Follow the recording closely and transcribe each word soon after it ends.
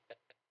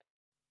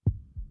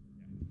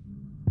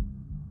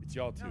it's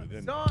y'all two.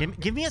 Then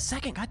Give me a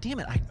second. God damn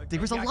it. There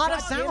was a lot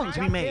of sounds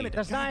we made.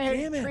 That's not how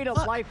you treat a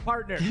life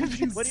partner.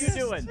 What are you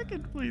doing?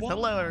 Second, please.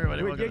 Hello,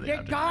 everybody. Welcome to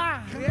the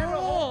after show. We had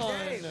a whole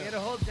day. We had a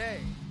whole day.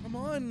 come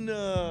on.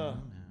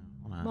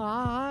 Hold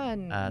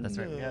on. That's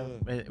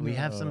right. We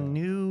have some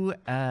new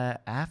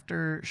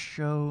after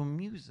show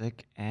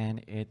music,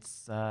 and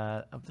it's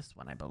of this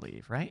one, I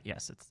believe, right?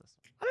 Yes, it's this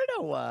one. I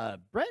don't know,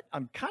 Brett.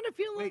 I'm kind of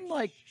feeling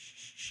like.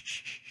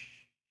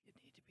 You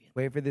need to be in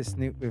Wait for this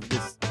new.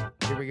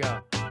 Here we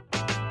go.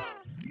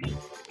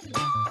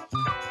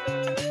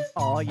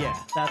 Oh, yeah,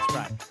 that's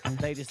right.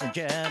 Ladies and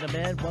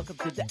gentlemen, welcome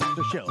to the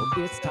after show.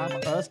 It's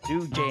time for us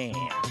to jam.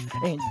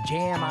 And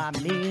jam, I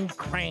mean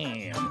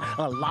cram.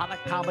 A lot of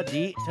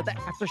comedy to the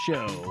after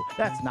show.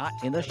 That's not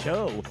in the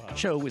show.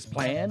 Show is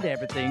planned.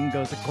 Everything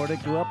goes according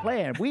to a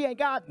plan. We ain't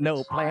got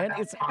no plan.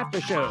 It's after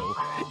show.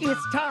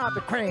 It's time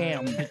to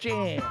cram, to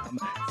jam,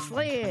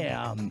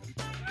 slam,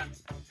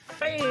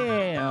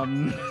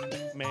 bam.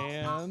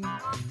 Man.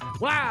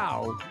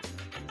 Wow.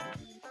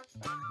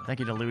 Thank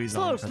you to Louis.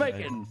 Slow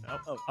speaking.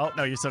 Oh,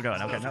 no, you're still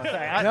going. Okay. No,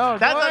 No,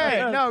 go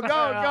ahead. No,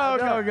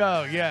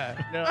 go. Yeah.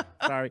 No,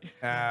 sorry.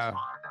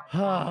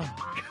 hello,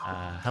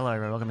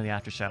 everyone. Welcome to the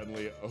after show.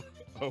 Suddenly,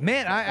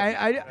 Man,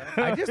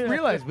 I just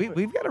realized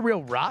we've got a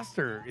real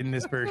roster in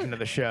this version of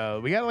the show.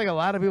 We got like a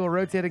lot of people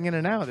rotating in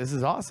and out. This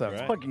is awesome.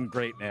 Right. Fucking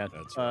great, man.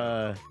 That's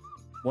right.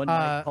 One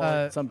night call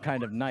it some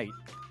kind of night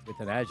with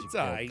an adjective. It's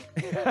all right.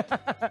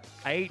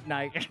 I ate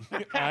night.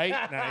 Night.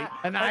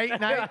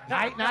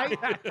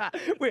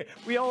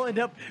 we all end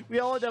up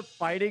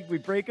fighting. We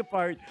break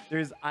apart.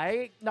 There's I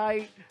ate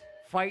night,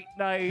 fight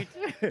night,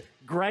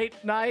 gripe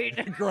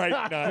night,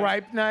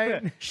 Gripe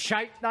night.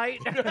 shite night.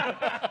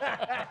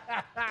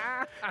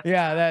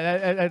 Yeah,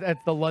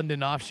 that's the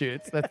London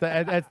offshoots. That's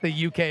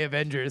the UK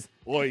Avengers.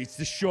 Boy, it's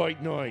the short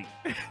night.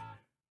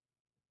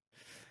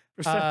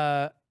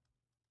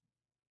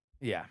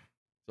 Yeah.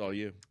 It's all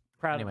you.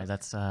 Proud Anyways, of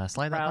us. that's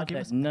Slide That Proud Monkey.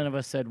 that none of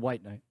us said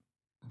white night.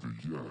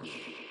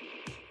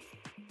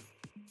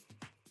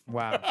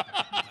 Wow.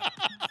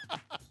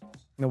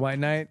 The White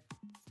Knight.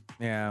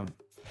 Yeah.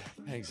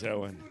 Thanks,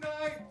 Owen.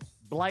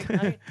 Blight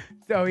night.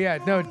 Oh yeah,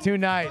 no, 2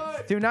 nights.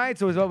 2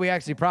 nights was what we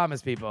actually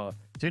promised people.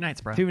 2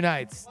 nights, bro. 2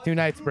 nights. 2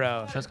 nights,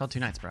 bro. Show's called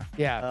 2 nights, bro.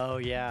 Yeah. Oh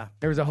yeah,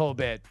 There was a whole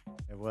bit.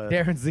 it was.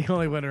 Darren's the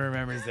only one who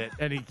remembers it,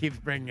 and he keeps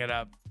bringing it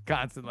up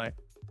constantly.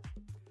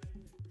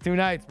 2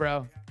 nights,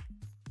 bro.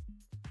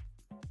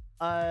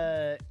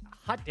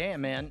 Hot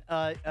damn, man.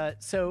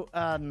 So,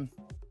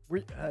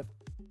 where do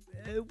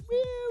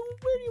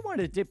you want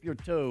to dip your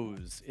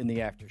toes in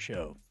the after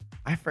show?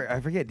 I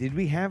forget. Did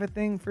we have a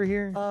thing for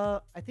here,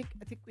 I think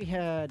we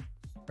had.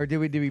 or did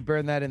we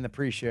burn that in the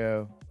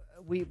pre-show?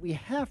 We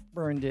half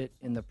burned it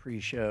in the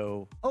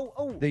pre-show.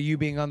 Oh. The you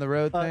being on the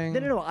road thing?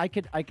 No. I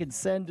could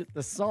send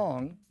the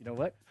song. You know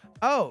what?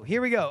 Oh,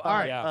 here we go. All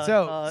right. yeah.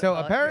 So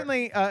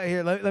apparently,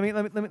 here. Let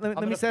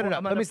me set it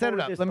up. Let me set it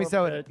up. Let me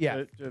set it.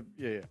 Yeah.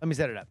 Yeah. Let me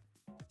set it up.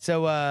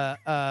 So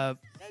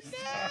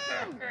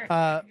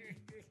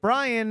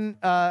Brian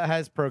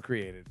has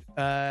procreated.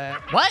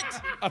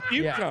 What? A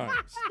few Yeah.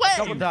 times.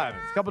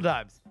 Couple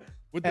times.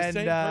 With the And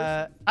same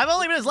person. I've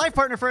only been his life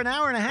partner for an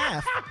hour and a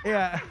half.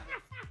 yeah.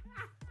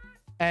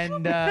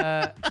 And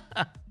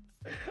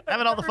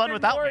Having all the fun Never been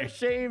without more me.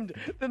 ashamed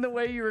than the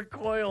way you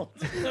recoiled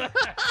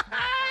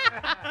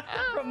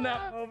from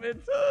that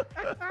moment.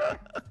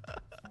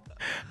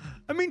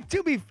 I mean,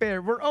 to be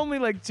fair, we're only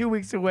like 2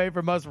 weeks away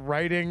from us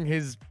writing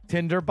his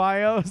Tinder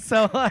bio.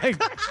 So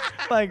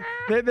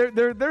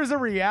there's a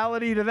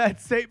reality to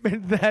that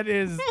statement that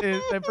is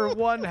for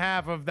one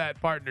half of that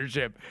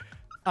partnership.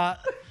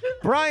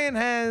 Brian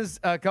has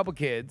a couple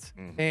kids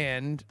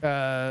and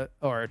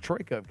or a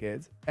troika of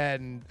kids,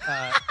 and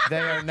they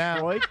are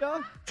now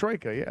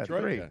troika, yeah,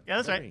 Troika. 3. Yeah,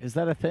 that's right. Is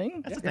that a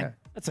thing? That's a Yeah. thing.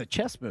 That's a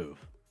chess move.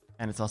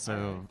 And it's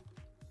also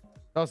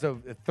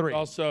Also 3.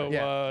 Also,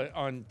 Yeah.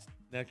 on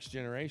Next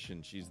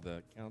Generation, she's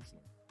the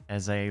counselor.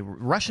 as a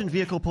Russian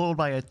vehicle pulled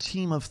by a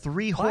team of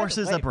 3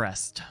 horses way-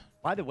 abreast.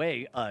 By the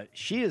way,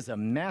 she is a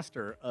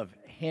master of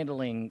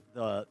handling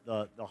the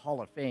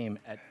Hall of Fame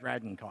at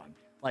DragonCon.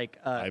 Like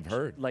I've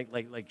heard.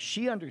 Like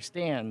she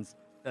understands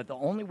that the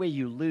only way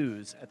you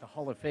lose at the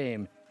Hall of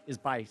Fame is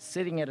by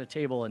sitting at a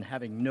table and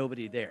having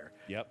nobody there.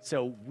 Yep.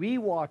 So we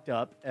walked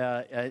up,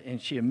 and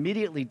she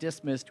immediately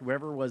dismissed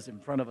whoever was in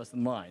front of us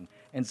in line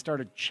and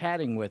started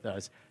chatting with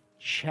us.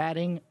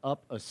 Chatting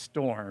up a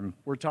storm.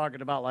 We're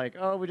talking about like,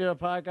 oh, we did a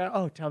podcast.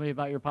 Oh, tell me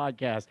about your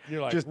podcast.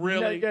 You're like, just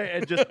really? yeah,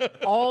 and just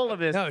all of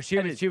this. No, she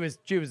And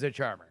was a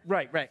charmer.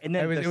 Right. And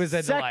then It was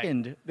a delight.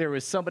 second there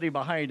was somebody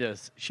behind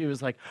us, she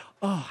was like,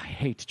 "Oh, I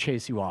hate to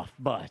chase you off,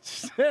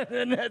 but,"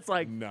 and that's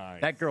like,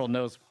 Nice. that girl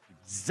knows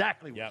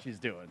exactly what Yep. she's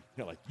doing.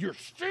 You're like, you're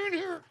staying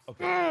here?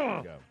 Okay, there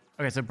you go.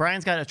 Okay, so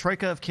Brian's got a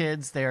troika of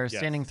kids. They are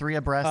standing 3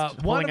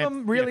 abreast. One pulling of a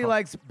them really vehicle.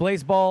 likes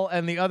baseball,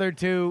 and the other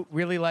 2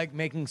 really like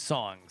making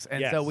songs.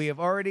 And so Yes. we have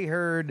already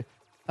heard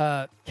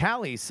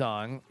Callie's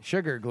song,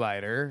 Sugar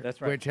Glider,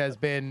 That's right. which has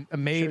been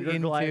made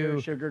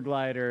into Sugar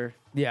glider,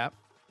 yeah.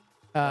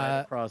 glide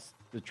across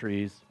the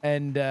trees.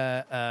 And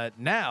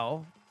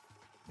now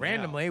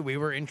randomly, we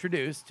were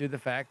introduced to the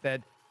fact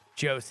that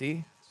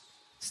Josie,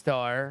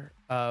 star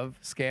of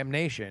Scam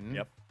Nation.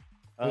 Yep.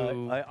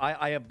 who-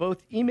 I have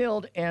both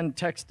emailed and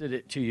texted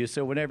it to you,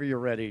 so whenever you're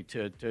ready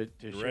to You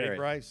share ready, it.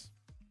 Bryce?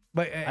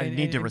 But I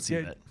need to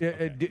receive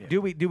it.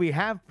 Do we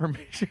have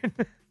permission?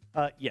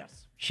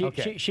 Yes. She,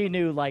 Okay. she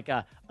knew, like,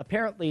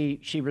 apparently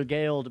she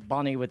regaled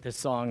Bonnie with this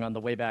song on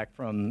the way back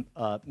from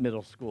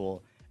middle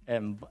school.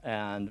 And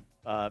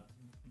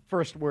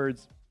first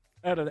words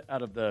out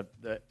of the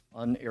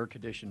unair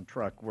conditioned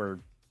truck were,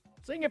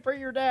 "Sing it for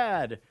your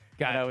dad."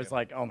 And I Gotcha. was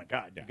like, oh my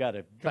God, you got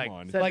to. like,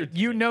 on. like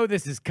you know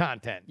this is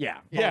content. Yeah.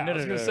 Yeah, Oh, I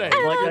was gonna say, no.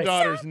 like your Like,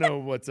 daughters know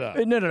what's up.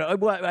 no.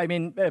 Well, I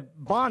mean,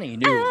 Bonnie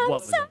knew what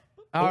was it.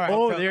 All right.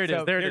 Oh, so- there it is.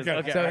 so- There it is. here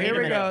Okay. So I here need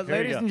we a go, minute. Here we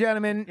ladies go. and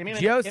gentlemen.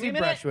 Josie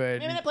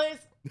Brushwood. please.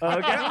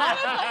 Okay.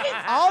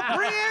 All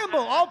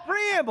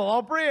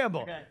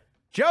preamble.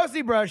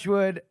 Josie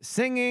Brushwood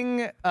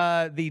singing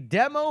the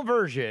demo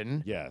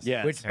version. Yes.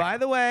 Yes. Which, by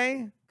the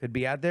way, could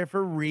be out there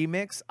for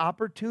remix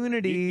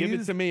opportunities.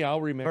 Give it to me.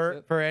 I'll remix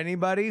it. for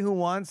anybody who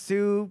wants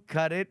to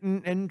cut it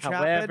and chop it.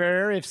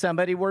 However, if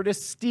somebody were to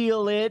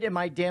steal it, it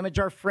might damage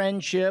our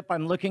friendship.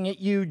 I'm looking at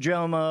you,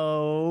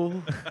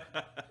 Jomo.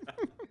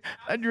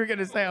 And you're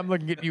gonna say I'm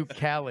looking at you,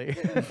 Callie.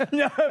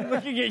 No, I'm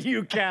looking at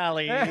you,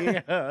 Callie.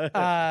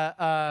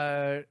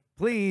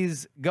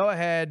 Please go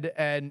ahead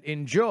and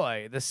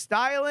enjoy the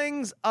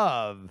stylings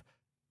of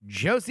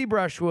Josie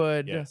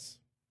Brushwood Yes.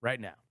 right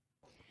now.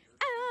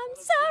 I'm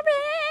sorry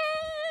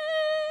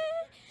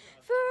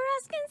for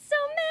asking so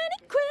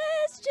many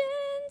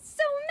questions,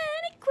 so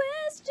many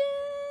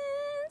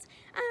questions.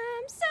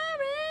 I'm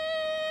sorry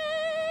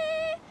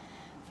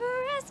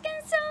for asking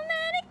so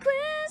many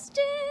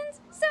questions,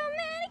 so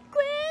many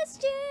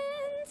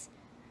questions.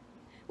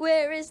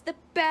 Where is the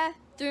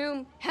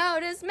bathroom? How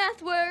does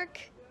math work?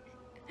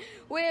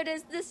 Where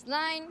does this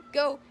line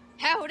go?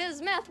 How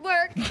does math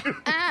work?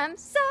 I'm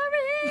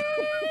sorry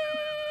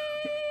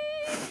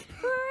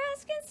for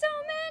asking so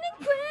many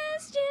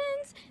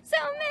questions, so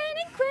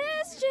many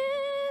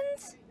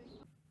questions.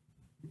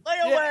 Lay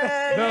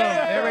away. Boom,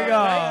 there we go.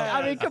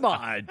 I mean, come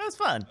on. That was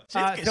fun.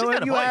 So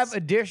if you have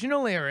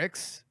additional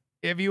lyrics,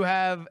 if you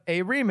have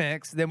a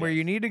remix, then where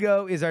you need to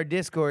go is our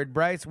Discord.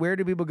 Bryce, where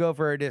do people go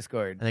for our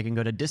Discord? They can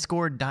go to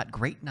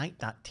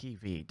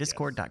discord.greatnight.tv.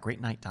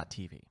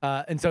 Discord.greatnight.tv.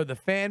 And so the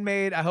fan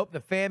made, I hope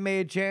the fan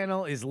made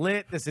channel is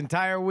lit this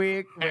entire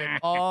week with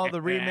all the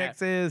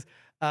remixes,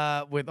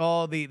 with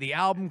all the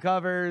album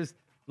covers.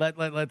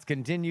 Let's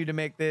continue to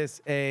make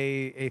this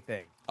a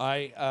thing.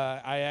 I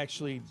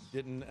actually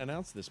didn't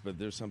announce this, but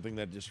there's something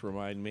that just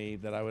reminded me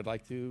that I would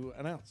like to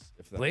announce.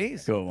 If that's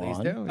Please Go please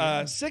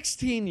on. do.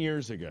 16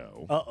 years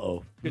ago,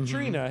 Uh-oh.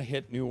 Katrina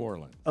hit New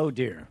Orleans. Oh,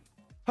 dear.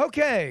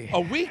 Okay.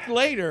 A week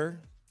later,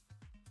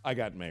 I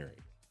got married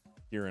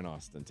here in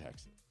Austin,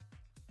 Texas.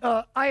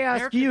 I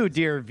ask you,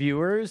 dear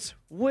viewers,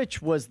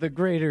 which was the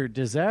greater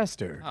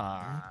disaster? Oh,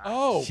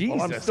 well, I'm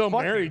Jesus still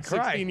fucking married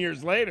Christ. 16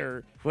 years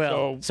later.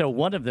 Well, so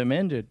one of them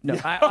ended. No,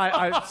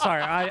 I'm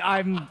sorry.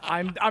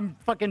 I'm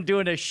fucking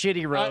doing a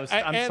shitty roast.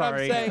 I'm and I'm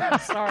sorry. saying- I'm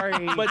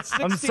sorry. But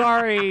 16 I'm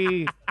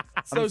sorry.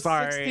 So I'm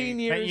sorry. 16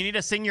 Hey, years. you need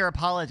to sing your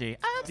apology.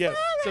 Yes.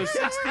 So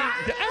 16.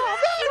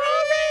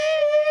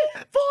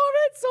 For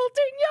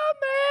insulting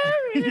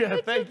your marriage. Yeah,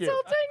 thank you.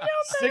 Insulting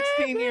your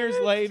 16 years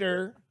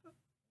later,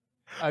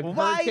 a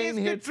Why hurricane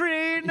is hits.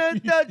 Katrina,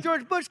 does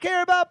George Bush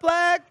care about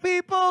black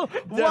people?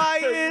 Why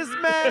is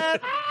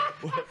Matt?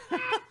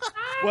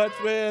 What's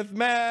with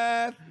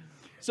math?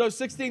 So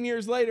 16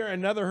 years later,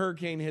 another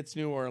hurricane hits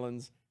New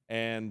Orleans,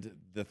 and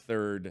the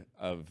 3rd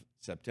of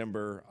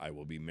September, I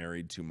will be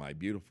married to my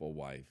beautiful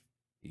wife,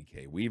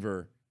 E.K.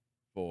 Weaver,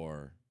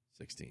 for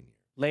 16 years.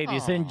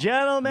 Ladies Aw. and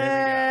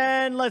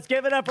gentlemen, let's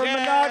give it up for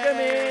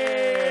monogamy.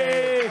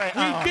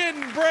 We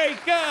didn't break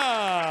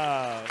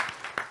up.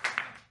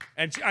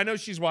 And I know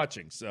she's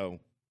watching, so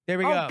There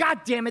we Oh, go.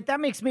 God damn it. That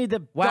makes me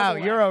the Wow,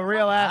 double- you're a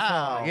real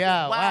asshole.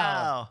 Yeah, wow.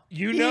 Wow.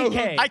 you know who.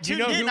 EK. I you tuned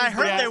know in. who's I the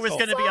heard there was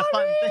asshole. going to be a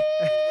fun thing.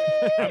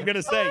 I'm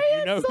gonna say,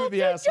 you know who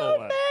the asshole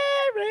was.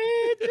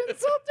 Marriage,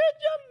 insulted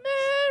your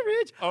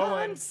marriage. Oh,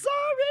 I'm and- sorry.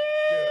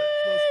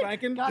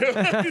 spanking? God, Do it.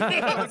 I'm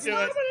Do it.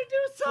 gonna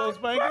do some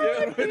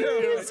spanking?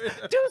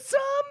 burpees. Do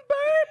some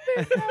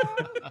burpees.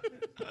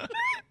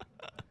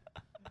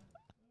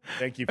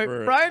 Thank you Hey,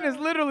 for Brian has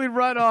literally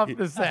run off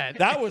the set.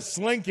 that was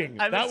slinking.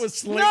 I That was- was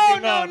slinking. No,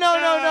 no, up. no, no,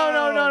 no, no,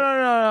 no, no,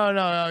 no,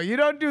 no, no. You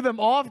don't do them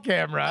off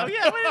camera. Oh,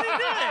 yeah, what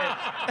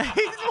did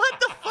he do? What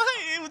the fuck?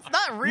 It's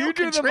not real You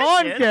do them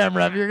on contrition.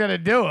 camera if you're gonna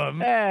do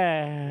them.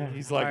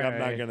 He's like, I'm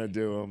not gonna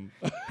do him.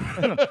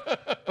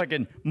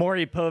 Fucking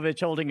Maury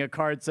Povich holding a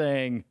card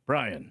saying,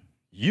 Brian,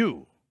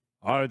 you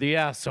are the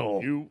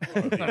asshole. You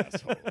are the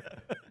asshole.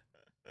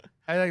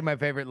 I think my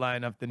favorite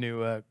line off the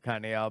new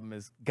Kanye album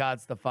is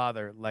 "God's the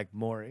Father, like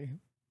Maury."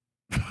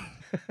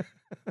 That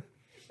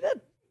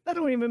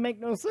don't even make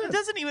no It sense.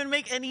 doesn't even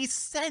make any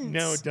sense.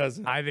 No, it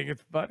doesn't. I think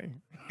it's funny.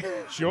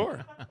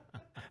 Sure.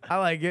 I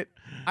like it.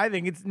 I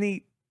think it's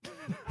neat.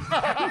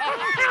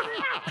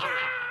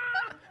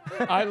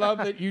 I love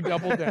that you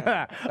doubled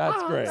down.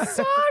 That's great.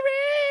 Sorry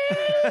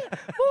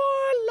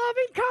More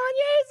loving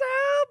Kanye's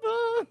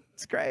album.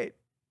 It's great.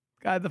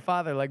 God the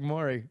Father, like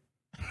Maury.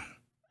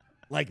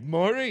 Like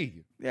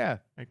Maury. Yeah.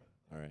 All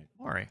right.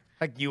 Maury.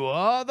 Like you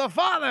are the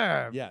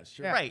Father. Yeah,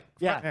 sure. Right.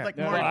 Yeah. Like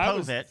Yeah. Maury Well, I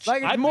was- Povich.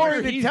 Like it's I Maury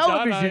figure the he's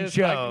done. television I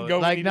show. can go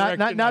Like any not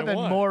direction that I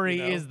want, Maury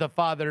you know? is the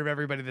father of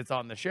everybody that's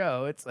on the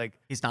show. It's like,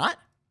 He's not?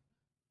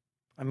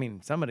 I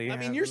mean, somebody. I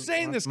mean, has- you're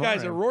saying wants this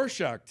guy's a Maury.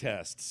 Rorschach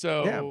test.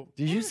 So Yeah.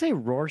 Did you say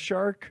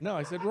Rorschach? no,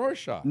 I said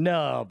Rorschach.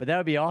 No, but that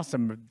would be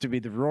awesome to be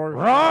the Roar!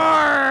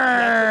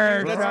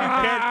 That's the new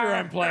character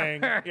I'm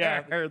playing.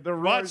 Yeah. The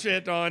Watch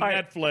it on All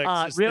right,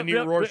 Netflix. It's the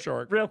new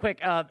Rorschach. Real quick,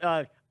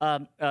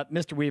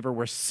 Mr. Weaver,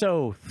 we're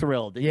so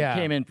thrilled that Yeah.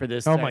 you came in for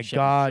this. Oh my section.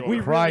 God, we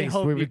Christ, really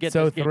hope we you were get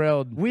so this gig.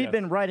 thrilled. We've Yes.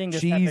 been writing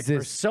this epic for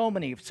Jesus. so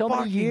many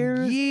Fucking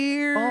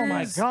years. Oh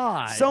my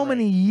God, So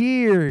many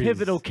years.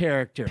 pivotal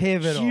character,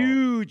 Pivotal.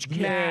 huge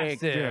Massive.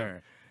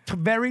 character.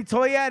 Very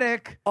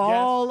toyetic.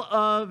 All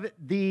of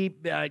the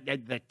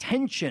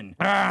tension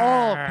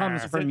all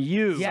comes from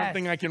you. Yes.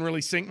 Something I can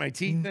really sink my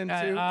teeth into.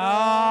 Did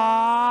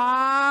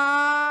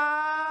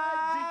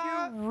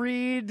you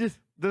read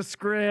the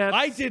script?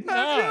 I did Have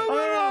not. you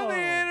been on the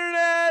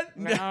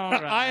internet? All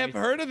right. I have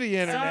heard of the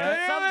internet.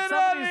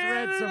 Somebody's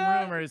read some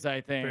rumors,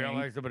 I think. Feel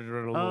like somebody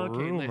read a little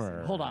Okay, listen.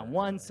 rumor. Hold on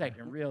 1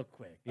 second, real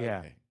quick. Yeah.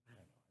 Okay.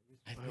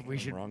 I think We I'm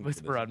should wrong for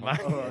whisper this. on I mine.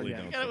 really yeah.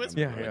 don't Yeah, think I'm whisper.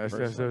 the Yeah, right yeah,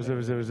 person. so-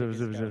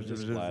 I'm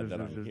just glad that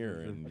I'm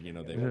here, and you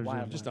know they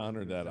were just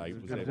honored that I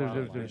was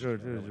able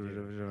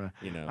to.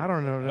 You know, I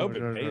don't know. I hope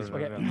it pays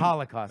well.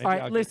 Holocaust. All I'll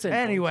right, get- listen.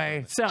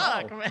 Anyway, So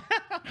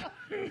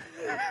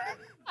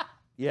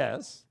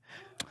Yes.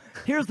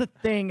 here's the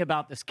thing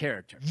about this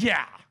character.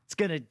 yeah, It's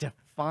gonna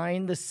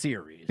define the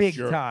series. big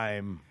Sure.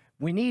 time.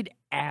 We need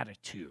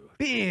attitude.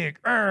 Big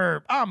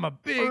herb. I'm a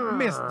big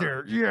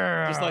mister.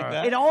 Yeah. Just like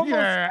that. It almost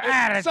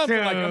attitude. Something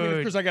like, I mean,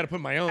 of course, I got to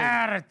put my own.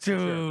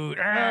 Attitude.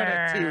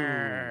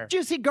 Attitude. Did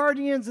you see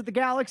Guardians of the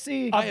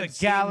Galaxy? I Of the have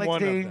seen one of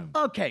galaxy. them.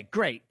 Okay,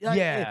 great.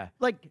 Yeah.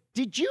 Like,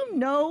 did you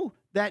know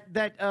that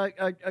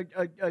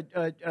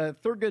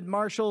Thurgood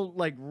Marshall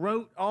like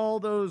wrote all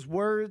those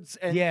words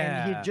and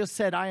he just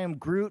said "I am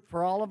Groot"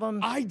 for all of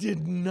them? I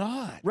did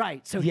not.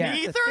 Right. So Yeah.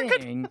 here's the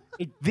Thurgood- thing.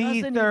 It The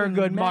doesn't Thurgood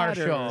even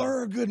matter. Marshall.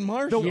 Thurgood The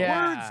Marshall.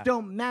 Yeah. words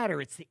don't matter.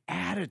 It's the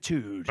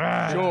attitude. Sure.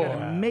 That'll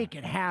make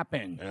it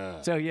happen.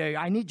 Yeah. So yeah,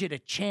 I need you to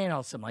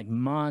channel some like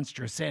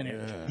monstrous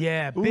energy.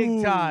 Yeah,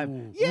 big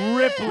time.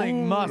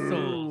 Rippling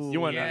muscles. You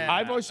want a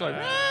high voice like?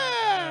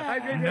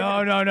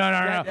 No.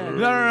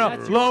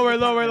 That's Lower.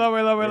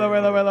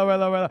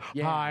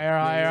 Yeah.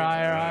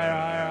 Higher.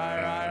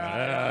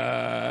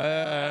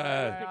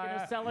 Thinking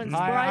of selling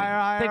Higher.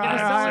 Sprite. Thinking of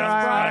selling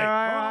Sprite.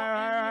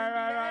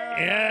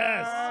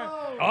 Yes.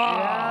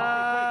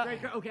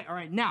 Great. Okay. All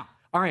right. Now.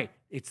 All right.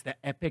 It's the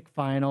epic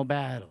final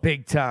battle.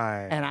 Big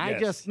time. And I Yes.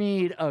 just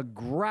need a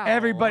growl.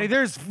 Everybody,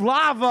 there's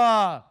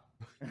lava.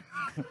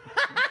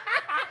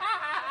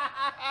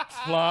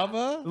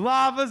 Flava?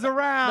 Lava's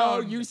around. No,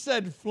 you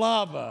said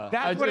flava.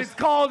 That's what it's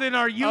called in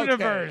our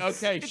universe.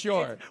 Okay,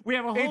 sure. We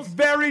have a whole. It's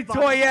very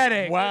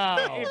toyetic. Wow.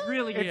 It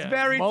really is. It's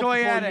very Multiple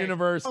toyetic.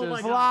 universes. Oh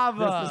my God.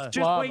 Flava. This is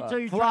Just wait till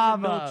you try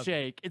the Flava.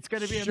 milkshake. It's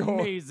going to be Sure.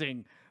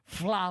 amazing.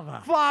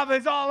 Flava.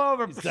 Flava's all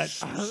over. Is that- That's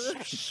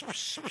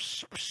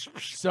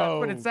so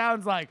what it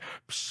sounds like.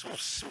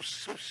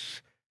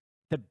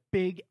 The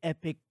big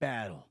epic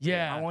battle.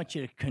 Yeah. I want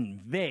you to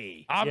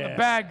convey I'm Yeah. the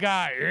bad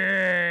guy.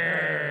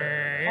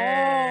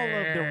 all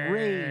of the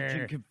rage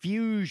and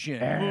confusion.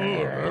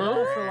 But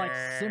also like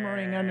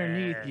simmering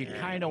underneath. You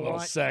kind a of little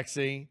want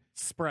sexy.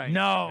 Sprite.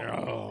 No,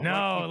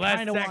 You less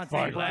kinda want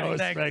sexy, the less black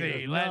sexy,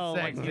 spectrum. less No,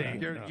 like sexy.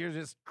 you're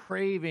just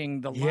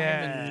craving the lime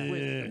and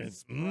twist and Yes.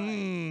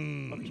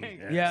 Sprite. Okay.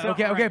 Yeah. So,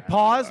 Okay. all Okay. right.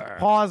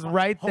 Pause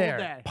right Hold there.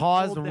 that,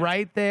 Pause hold that,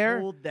 right there.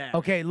 hold that.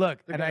 Okay.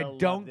 Look, They're and I gonna love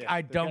don't. this.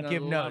 I They're don't gonna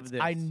give love notes.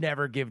 I this.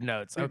 never give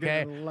notes. They're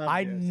Okay. gonna love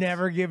I this.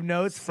 never give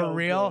notes for So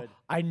real. good.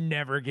 I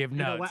never give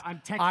know notes. what? I'm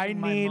texting I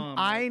my need. mom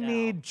I right now.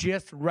 need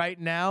just right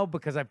now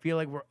because I feel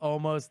like we're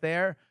almost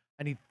there.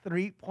 I need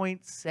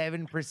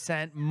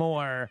 3.7%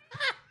 more.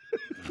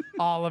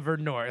 Oliver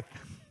North.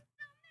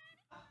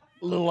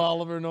 Little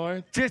Oliver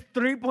North. Just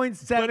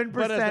 3.7%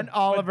 But as a-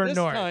 Oliver but this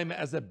North. time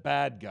as a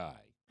bad guy.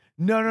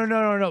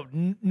 No.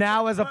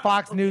 Now as a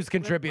Fox News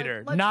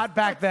contributor, let's- not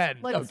back then.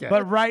 let's- Okay.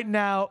 But right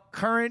now,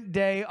 current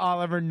day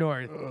Oliver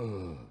North.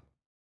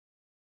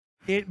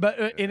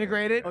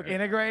 Integrated. Okay.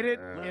 Integrated.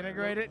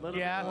 little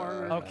Yeah. more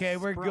Okay,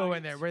 we're Sprite.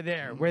 going there. We're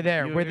there.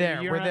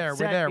 You're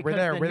upset because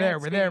the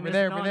Nets game is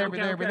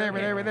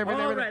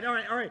on.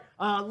 All right.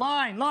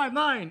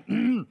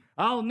 Line.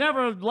 I'll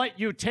never let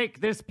you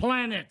take this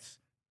planet.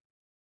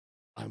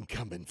 I'm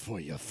coming for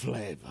your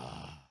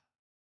flavor.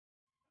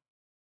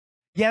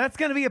 Yeah, that's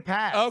gonna be a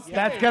pass. Okay,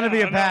 that's gonna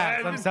be a no, pass. I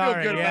I'm didn't feel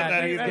sorry. good about Yeah,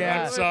 that either.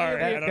 yeah. I'm sorry. I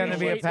That's don't gonna know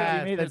be a what-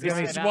 pass. made That's this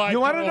gonna is be. why You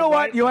want to people know what?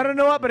 write- You want to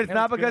know what? But it's That's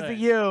not because good. of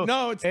you.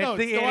 No, it's no,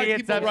 the it's why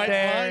idiots people write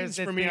upstairs. lines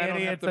for It's me. the I don't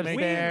have idiots to make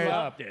upstairs. them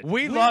loved up. it. We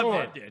We loved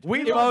loved it. it. We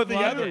It was both the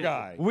loved other it.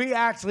 guy. We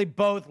actually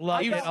both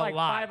loved I it got a like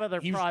lot. 5 other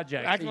He was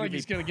projects. acting that like you'd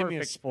he's be gonna give me a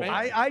perfect for.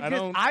 spank.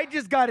 I I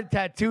just got it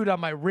tattooed on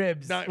my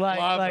ribs. Not Like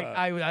lava.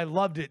 I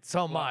loved it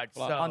so much.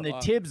 blah, So on the Wow.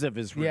 tips of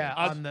his ribs. yeah,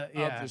 on the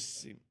I'll yeah just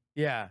see.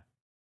 yeah.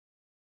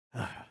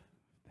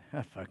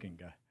 That fucking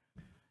guy.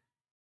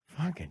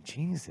 Fucking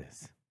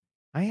Jesus.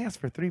 I asked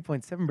for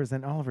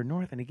 3.7% Oliver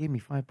North and he gave me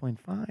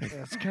 5.5.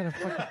 That's kind of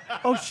fucking.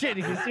 Oh shit,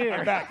 he was here.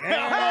 I'm back.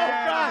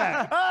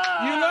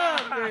 You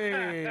love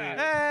me.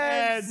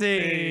 Let's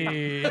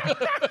see.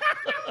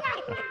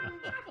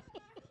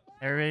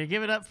 Everybody,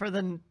 give it up for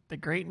the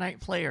Great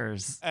Night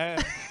Players.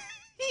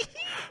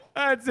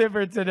 That's it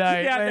for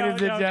tonight,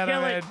 ladies and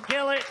gentlemen.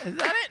 Kill it. Is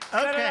that it?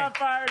 Set it on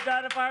fire. Set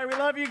it on fire. We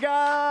love you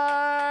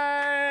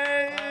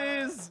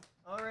guys.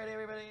 All right,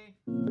 everybody.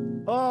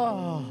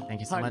 Oh, Thank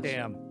you so hot much.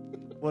 Damn.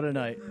 What a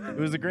night. It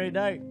was a great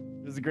night.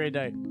 It was a great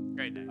night.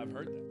 Great night. I've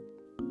heard that.